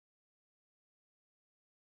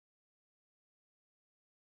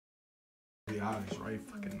Eilish right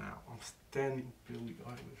fucking now. I'm standing Billie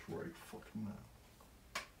Eilish right fucking now.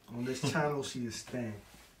 On this channel, she is staying.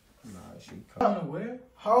 Nah, she I don't know where.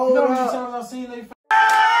 Hold You know up. how many times I've seen they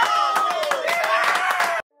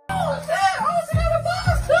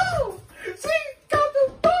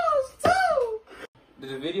Did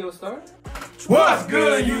the video start? What's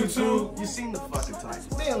good, YouTube? You seen the fucking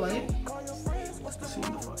title. Billie. You seen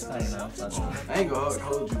the fucking I title. know. I ain't gonna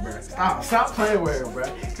hold you, bro. Stop playing with her, bro.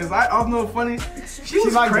 Cause I'm no funny. She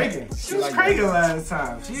was like cranking. that. She was like cranking that. last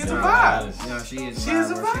time. She is a vibe. Yeah, she is. She is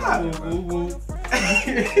a vibe.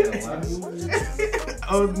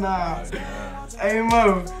 Oh nah. Hey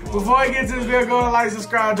Mo, before I get to this video, go and like,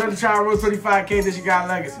 subscribe, join the channel, Road 25K. This you got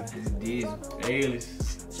legacy. This ALIAS.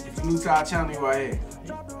 If you're new to our channel, you right here.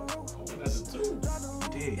 That's a 2. You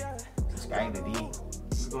did. Subscribe to D.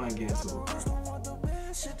 Let's go ahead and get into it, bro.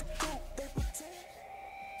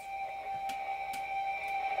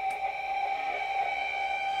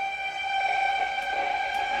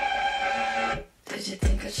 Did you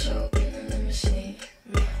think I'd show up in a limousine?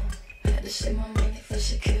 No. Had to save my money for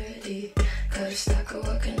security. Got a stalker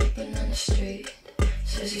walking up and on the street.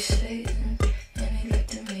 Says he's Satan and he liked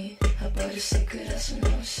to meet. I bought a secret house when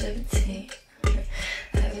I was 17.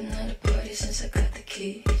 Haven't had a party since I got the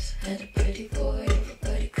keys. Had a pretty boy over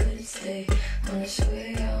but he couldn't stay. On his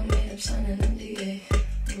way out, made him sign an NDA.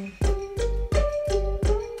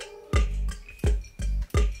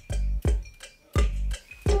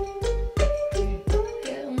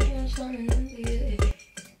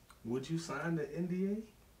 Would you sign the NDA?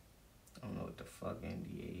 I don't know what the fuck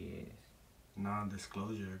NDA is.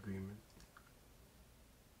 Non-disclosure agreement.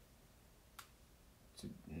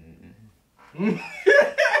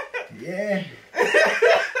 Yeah. I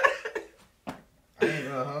ain't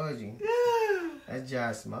gonna hold you. That's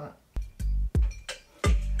just smart.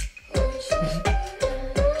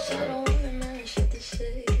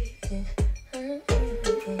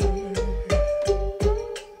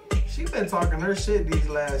 She been talking her shit these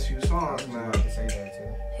last few songs, I man. was about to say that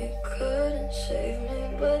too. You couldn't save me,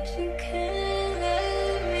 but you can't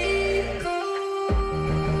let me go.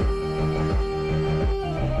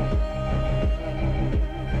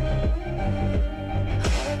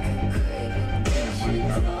 I can crave it, but you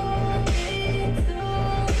told me to.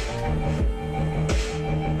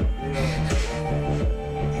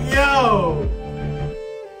 Yo!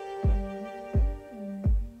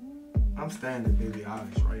 I'm standing Billie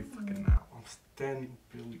Eilish right fucking now. I'm standing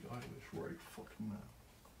Billie Eilish right fucking now.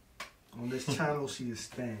 On this channel, she is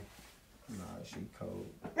staying. Nah, she cold.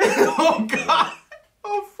 Oh God!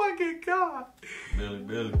 Oh fucking God!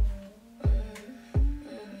 Billie.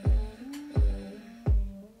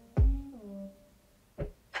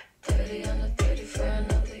 30 on the 30 for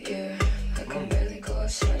another year. I can barely go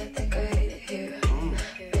outside, I think I hate it here.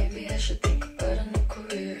 Maybe I should think about a new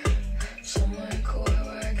career. Somewhere quiet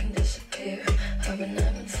where I can disappear. I've been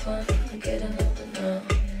having fun, I'm getting older now.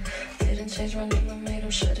 Didn't change my number, made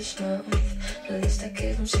him shut his mouth. At least I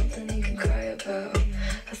gave him something he can cry about.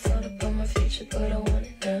 I thought about my future, but I want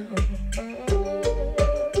it now.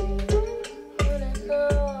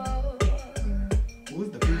 Who's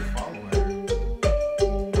the people following her?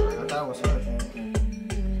 I thought it was her.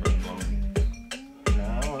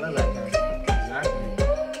 Nah, I don't look like her. Exactly.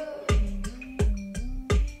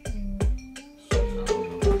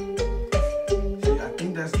 See, I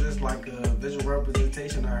think that's just like a visual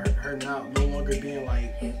representation of her now no longer being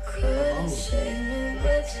like. You couldn't save me,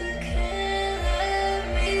 but you can't let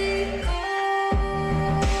me go.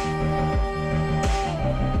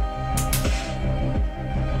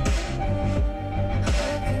 I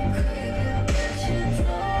can crave it, but you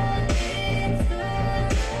told me to.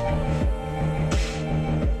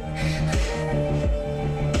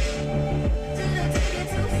 Did I take it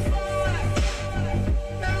too far?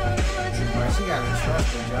 Now I know what you But she got a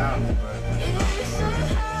trusted job, but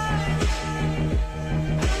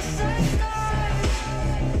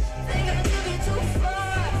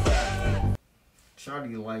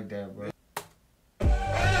Shawty like that, bro.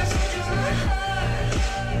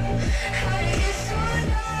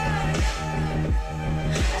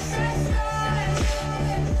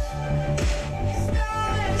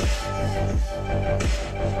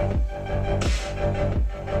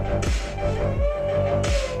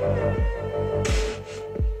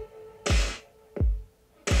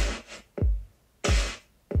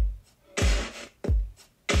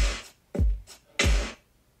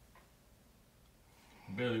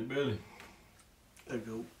 Billie. There you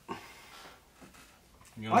go.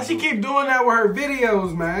 Why she keep doing that with her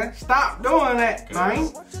videos, man? Stop doing that, man.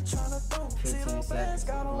 15 seconds.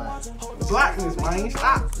 Black. Blackness, man.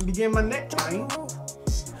 Stop. You be getting my neck, man.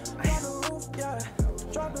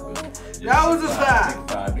 That was a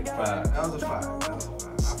fact. Big five. That was a fact. That was a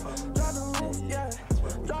fact. I fuck with that.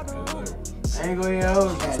 Yes, I ain't gonna get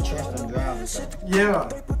old. Gotta trust them drivers. Yeah.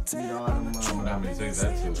 You know, all them, sir. How many takes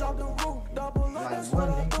that took? like one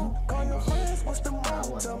nigga.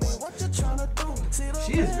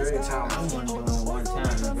 She is very I talented. want to do it one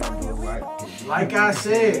time. You gotta do it right. Like I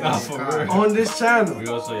said, Nah, for real. on this channel. We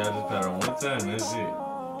gonna show y'all just pat her one time, that's it.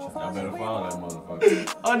 Y'all better follow that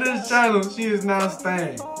motherfucker. On this channel, she is now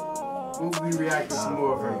staying. We'll be reacting some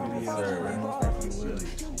more of her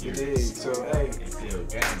videos. You dig? So, hey.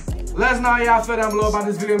 Let us know how y'all feel down below about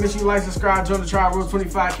this video. Make sure you like, subscribe, join the tribe. Rule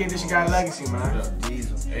 25K. This you got a legacy, man.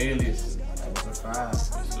 Diesel. Alias. That was a 5.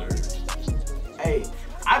 Yes, sir. Hey,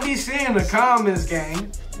 I be seeing the comments,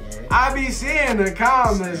 gang. I be seeing the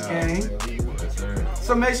comments, gang. Yes, sir.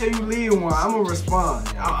 So make sure you leave one. I'm gonna respond.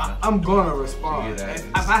 I'm gonna respond.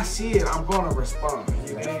 If I see it, I'm gonna respond.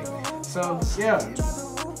 You dig? So, yeah.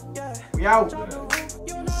 We out.